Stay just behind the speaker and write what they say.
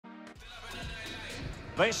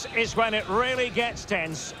This is when it really gets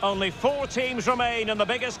tense. Only 4 teams remain in the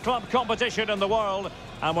biggest club competition in the world,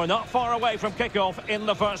 and we're not far away from kickoff in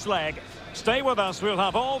the first leg. Stay with us, we'll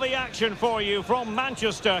have all the action for you from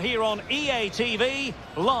Manchester here on EA TV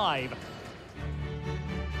Live.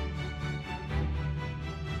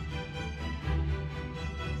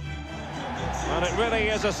 And it really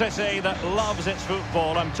is a city that loves its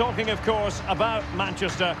football. I'm talking, of course, about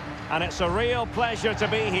Manchester, and it's a real pleasure to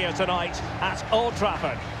be here tonight at Old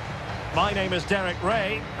Trafford. My name is Derek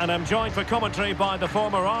Ray, and I'm joined for commentary by the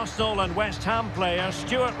former Arsenal and West Ham player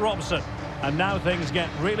Stuart Robson. And now things get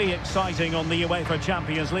really exciting on the UEFA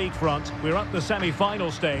Champions League front. We're at the semi-final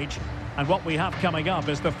stage, and what we have coming up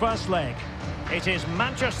is the first leg. It is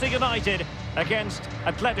Manchester United against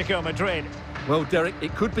Atletico Madrid. Well, Derek,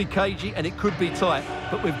 it could be cagey and it could be tight,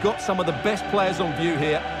 but we've got some of the best players on view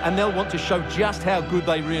here, and they'll want to show just how good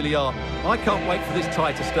they really are. I can't wait for this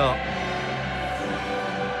tie to start.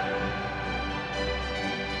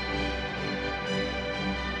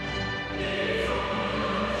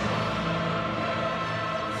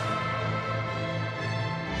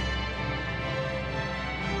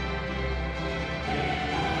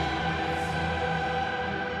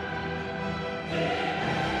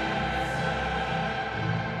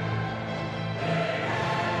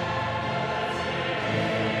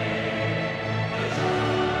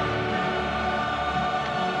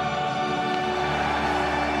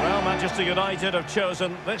 Manchester United have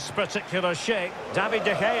chosen this particular shape. David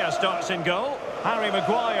De Gea starts in goal. Harry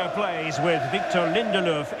Maguire plays with Victor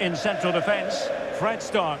Lindelof in central defence. Fred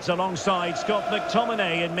starts alongside Scott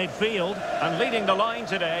McTominay in midfield. And leading the line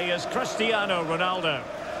today is Cristiano Ronaldo.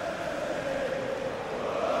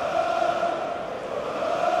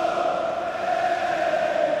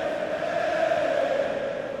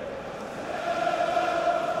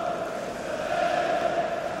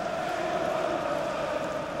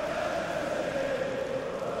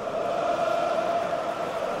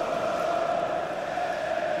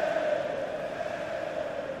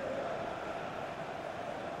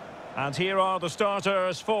 And here are the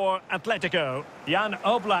starters for Atletico. Jan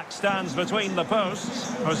Oblak stands between the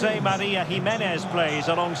posts. Jose Maria Jimenez plays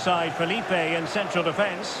alongside Felipe in central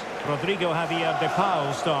defence. Rodrigo Javier de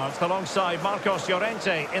Paul starts alongside Marcos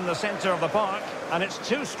Llorente in the centre of the park. And it's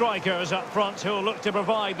 2 strikers up front who will look to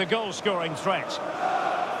provide the goal-scoring threat.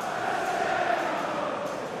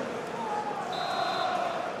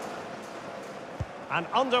 And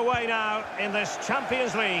underway now in this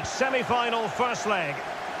Champions League semi-final first leg.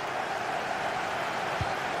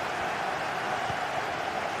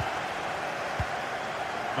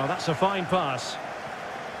 Oh, that's a fine pass.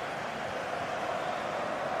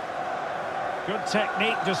 Good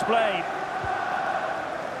technique displayed.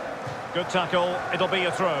 Good tackle. It'll be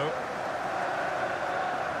a throw.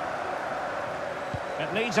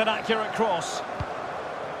 It needs an accurate cross.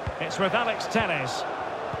 It's with Alex Telles.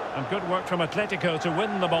 And good work from Atletico to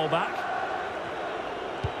win the ball back.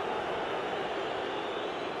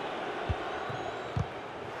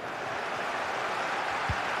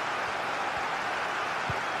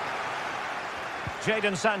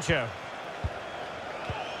 Jadon Sancho.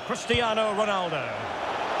 Cristiano Ronaldo.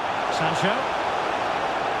 Sancho.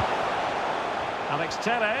 Alex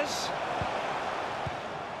Telles.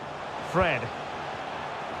 Fred.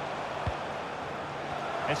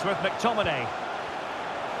 It's with McTominay.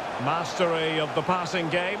 Mastery of the passing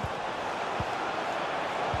game.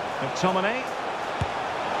 McTominay.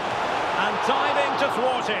 And diving to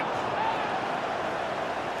thwart him.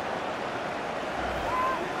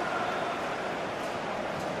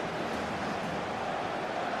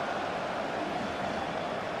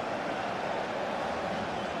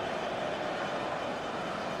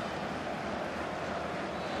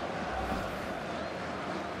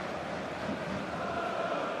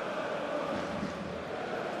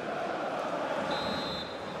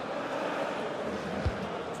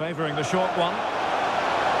 Favouring the short one.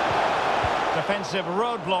 Defensive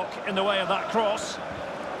roadblock in the way of that cross.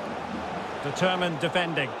 Determined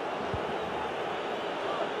defending.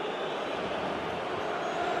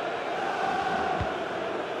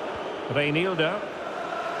 Reinildo.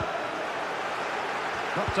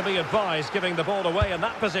 Not to be advised giving the ball away in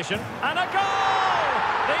that position. And a goal!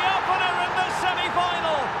 The opener in the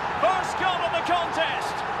semi-final. First goal of the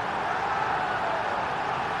contest.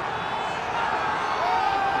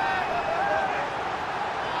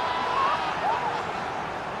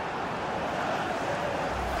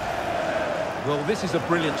 Well, this is a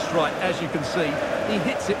brilliant strike, as you can see. He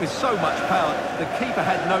hits it with so much power. The keeper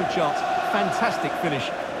had no chance. Fantastic finish.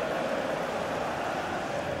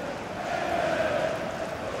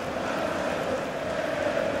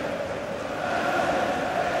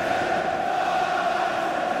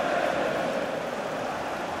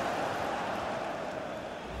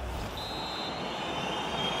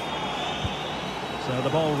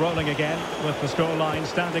 ball rolling again with the scoreline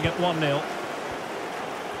standing at 1-0.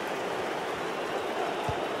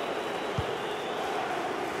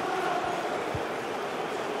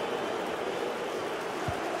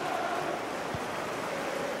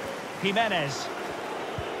 Jimenez.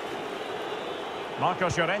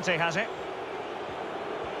 Marcos Llorente has it.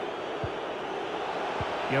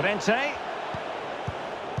 Llorente.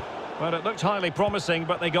 Well, it looked highly promising,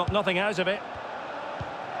 but they got nothing out of it.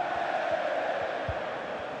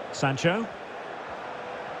 Sancho.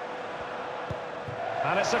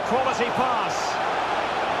 And it's a quality pass.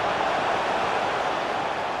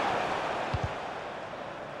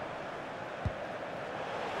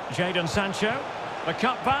 Jadon Sancho. The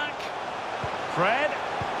cut back. Fred.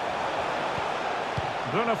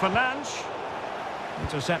 Bruno Fernandes.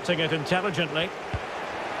 Intercepting it intelligently.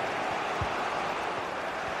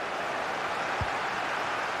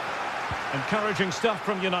 Encouraging stuff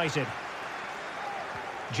from United.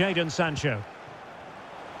 Jadon Sancho.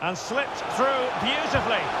 And slipped through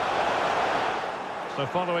beautifully. So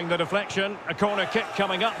following the deflection, a corner kick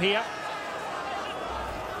coming up here.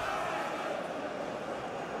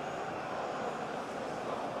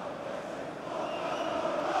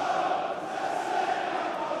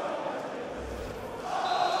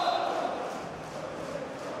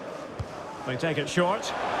 They take it short.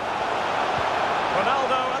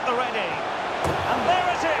 Ronaldo at the ready. And there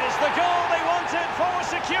it is, the goal they wanted for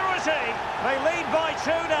security. They lead by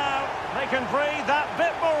 2 now. They can breathe that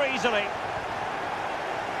bit more easily.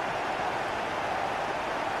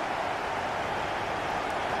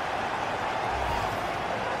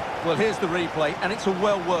 Well, here's the replay, and it's a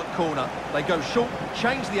well-worked corner. They go short,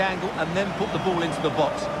 change the angle, and then put the ball into the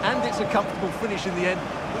box. And it's a comfortable finish in the end,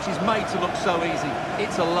 which is made to look so easy.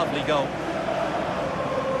 It's a lovely goal.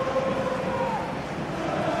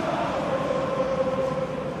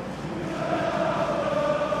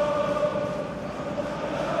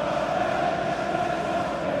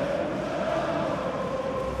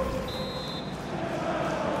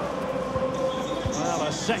 Well,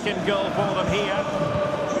 a second goal for them here.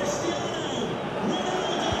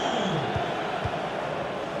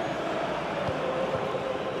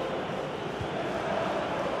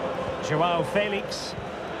 Joáo Félix.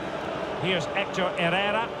 Here's Hector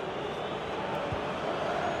Herrera.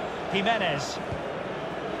 Jimenez.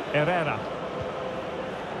 Herrera.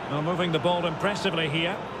 Now moving the ball impressively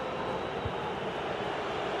here.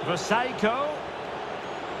 Vasaico.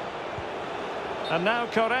 And now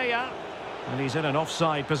Correa. And he's in an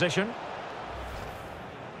offside position.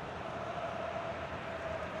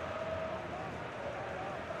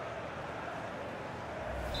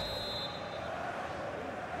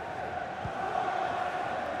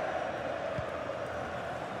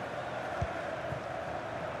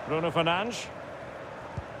 Bruno Fernandes.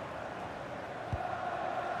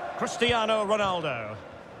 Cristiano Ronaldo.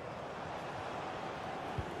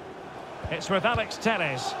 It's with Alex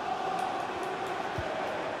Telles.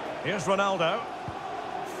 Here's Ronaldo.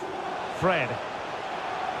 Fred.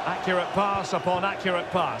 Accurate pass upon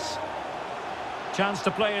accurate pass. Chance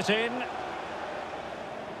to play it in.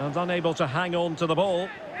 And unable to hang on to the ball.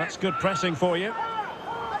 That's good pressing for you.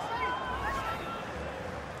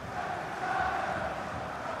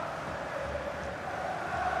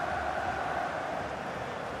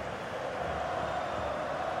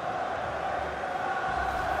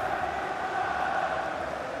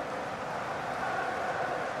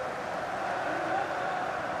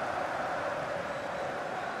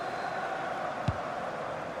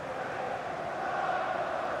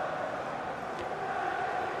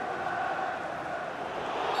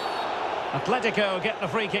 Atletico get the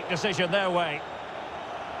free kick decision their way.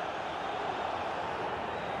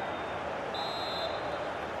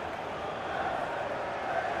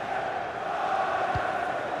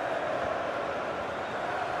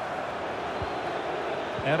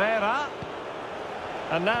 Herrera.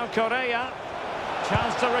 And now Correa.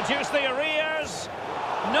 Chance to reduce the arrears.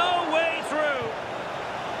 No way through.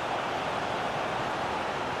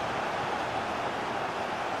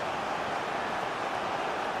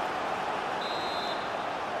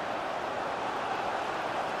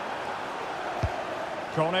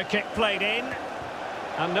 Corner kick played in.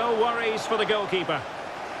 And no worries for the goalkeeper.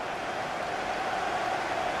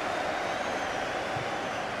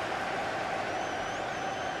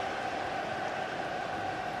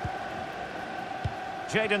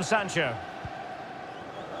 Jadon Sancho.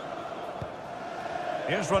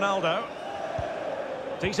 Here's Ronaldo.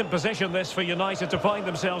 Decent position this for United to find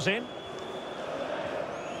themselves in.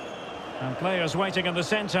 And players waiting in the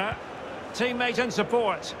centre. Teammate in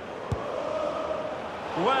support.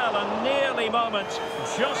 Well, a nearly moment,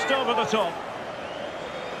 just over the top.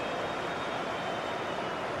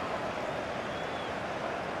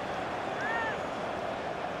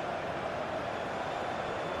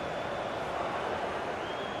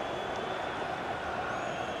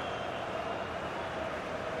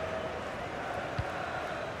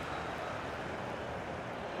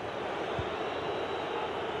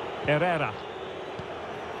 Herrera.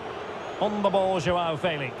 On the ball, Joáo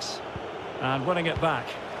Félix. And winning it back.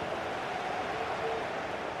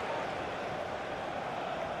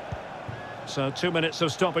 So 2 minutes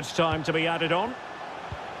of stoppage time to be added on.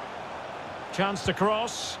 Chance to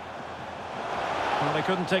cross. Well, they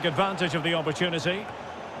couldn't take advantage of the opportunity.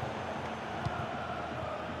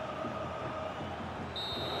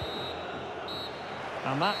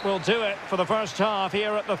 And that will do it for the first half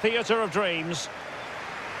here at the Theatre of Dreams.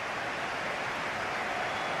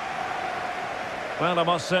 Well, I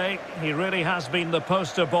must say, he really has been the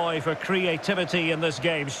poster boy for creativity in this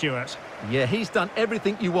game, Stuart. Yeah, he's done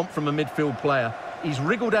everything you want from a midfield player. He's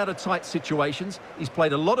wriggled out of tight situations, he's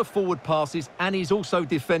played a lot of forward passes, and he's also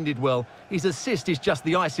defended well. His assist is just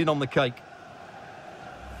the icing on the cake.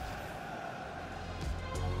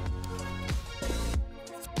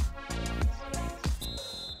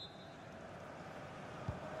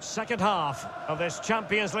 Second half of this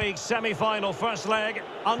Champions League semi-final first leg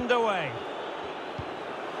underway.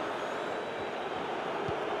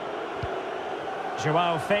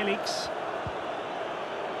 Joáo Félix.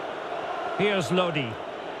 Here's Lodi.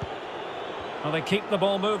 Well, they keep the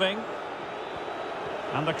ball moving.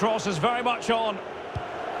 And the cross is very much on.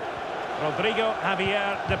 Rodrigo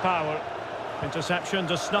Javier de Paul. Interception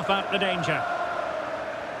to snuff out the danger.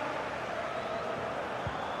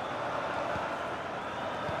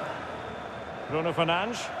 Bruno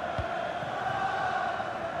Fernandes.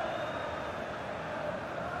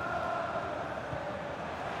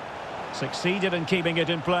 Succeeded in keeping it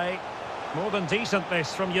in play. More than decent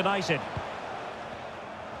this from United.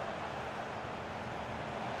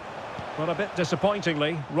 But a bit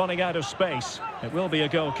disappointingly, running out of space. It will be a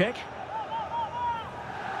goal kick.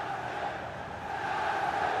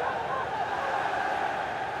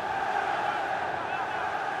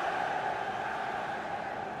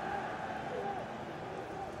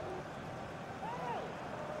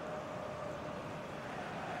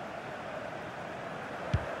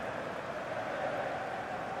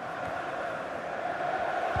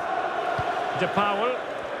 De Paul.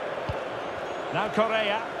 Now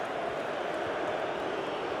Correa.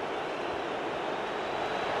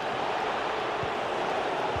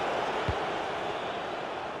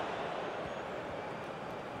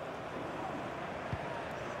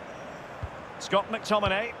 Scott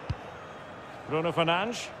McTominay. Bruno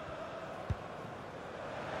Fernandes.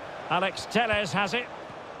 Alex Telles has it.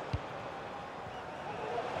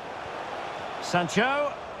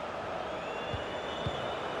 Sancho.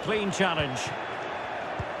 Clean challenge.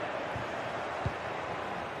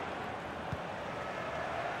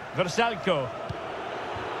 Versalco.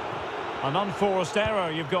 An unforced error,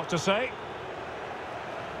 you've got to say.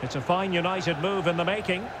 It's a fine United move in the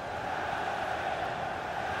making.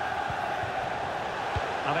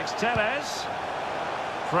 Alex Telles.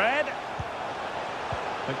 Fred.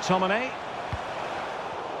 McTominay.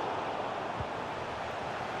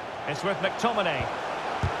 It's with McTominay.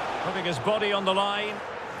 Putting his body on the line.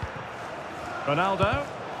 Ronaldo.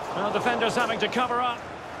 Well, defenders having to cover up.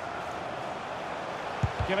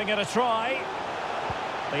 Giving it a try.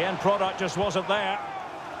 The end product just wasn't there.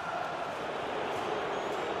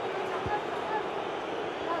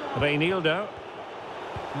 Reinildo.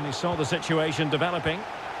 And he saw the situation developing.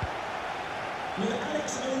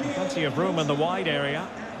 Plenty of room in the wide area.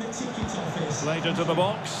 Played into the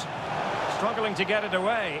box. Struggling to get it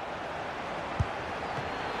away.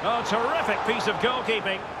 Oh, terrific piece of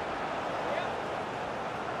goalkeeping.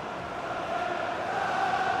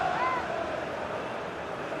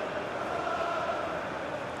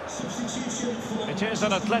 It is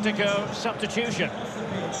an Atletico substitution.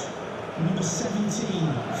 Number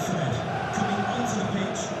 17, Fred. Coming onto the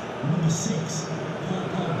pitch, number 6,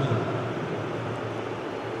 Paul.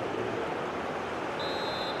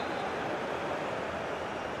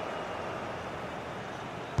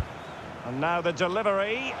 And now the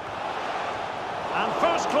delivery. And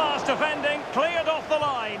first-class defending, cleared off the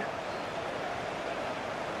line.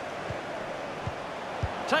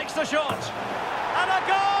 Takes the shot. And a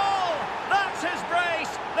goal! That's his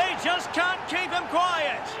brace. They just can't keep him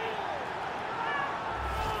quiet.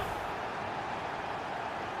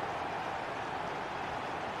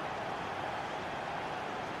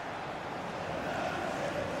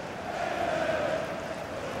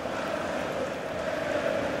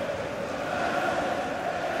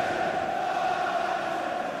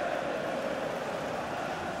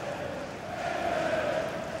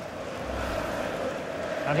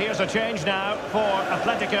 And here's a change now for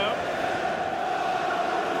Atletico.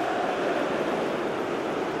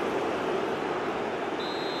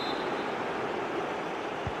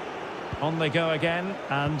 On they go again,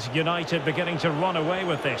 and United beginning to run away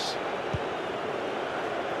with this.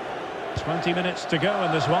 20 minutes to go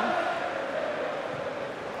in this one.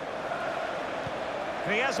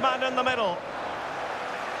 Griezmann in the middle.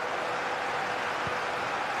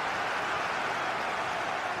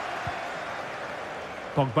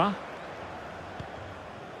 Pogba.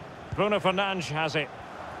 Bruno Fernandes has it.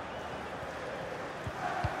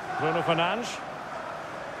 Bruno Fernandes.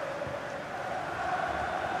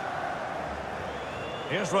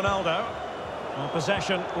 Here's Ronaldo. Well,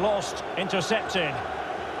 possession lost, intercepted.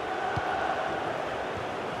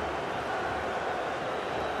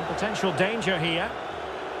 Potential danger here.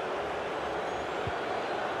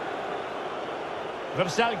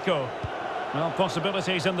 Versalco. Well,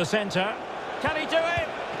 possibilities in the centre. Can he do it?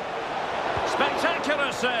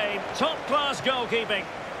 Spectacular save. Top-class goalkeeping.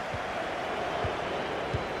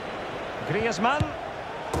 Griezmann.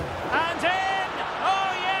 And in!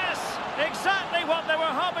 Oh, yes! Exactly what they were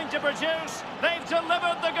hoping to produce. They've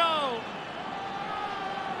delivered the goal.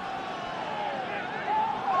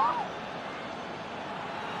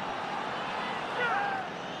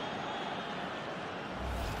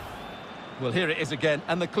 Well, here it is again,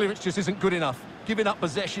 and the clearance just isn't good enough. Giving up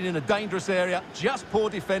possession in a dangerous area, just poor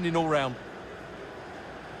defending all round.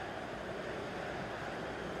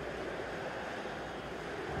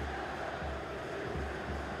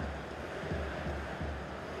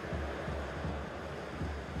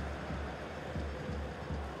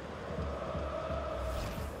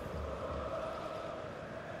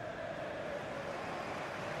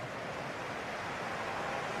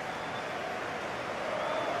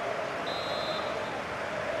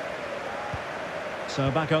 So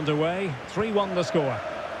back underway, 3-1 the score.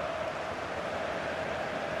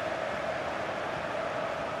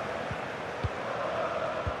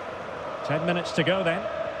 Ten minutes to go then.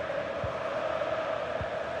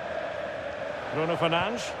 Bruno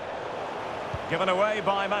Fernandes. Given away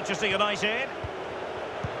by Manchester United.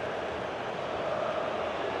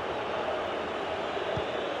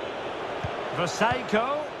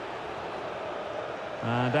 Versalco.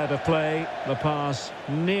 And out of play, the pass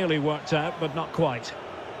nearly worked out, but not quite.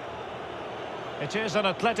 It is an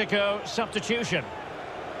Atletico substitution.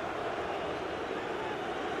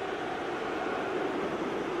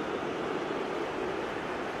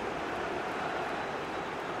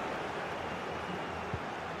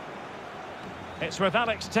 It's with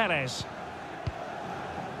Alex Telles.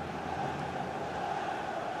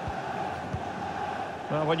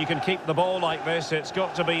 Well, when you can keep the ball like this, it's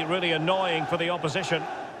got to be really annoying for the opposition.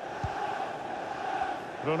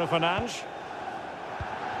 Bruno Fernandes.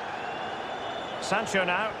 Sancho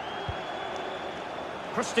now.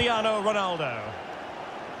 Cristiano Ronaldo.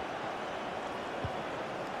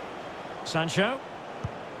 Sancho.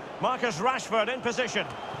 Marcus Rashford in position.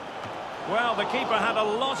 Well, the keeper had a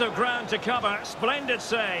lot of ground to cover. Splendid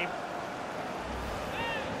save.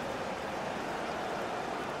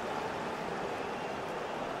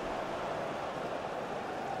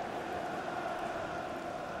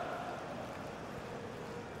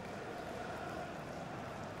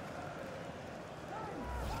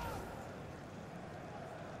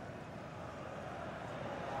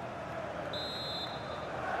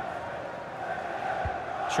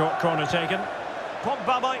 Short corner taken.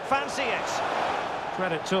 Pogba might fancy it.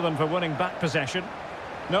 Credit to them for winning back possession.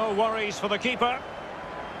 No worries for the keeper.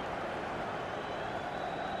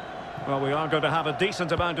 Well, we are going to have a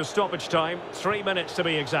decent amount of stoppage time. 3 minutes to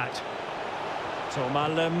be exact.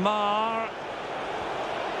 Thomas Lemar.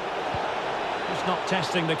 Just not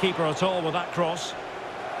testing the keeper at all with that cross.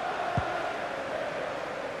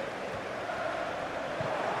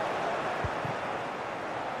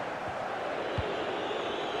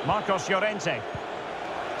 Marcos Llorente.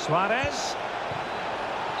 Suarez.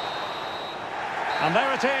 And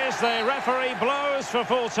there it is, the referee blows for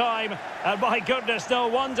full time. And my goodness, no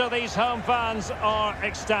wonder these home fans are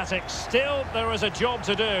ecstatic. Still, there is a job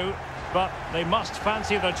to do, but they must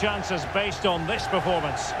fancy their chances based on this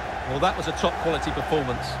performance. Well, that was a top quality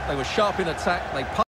performance. They were sharp in attack, they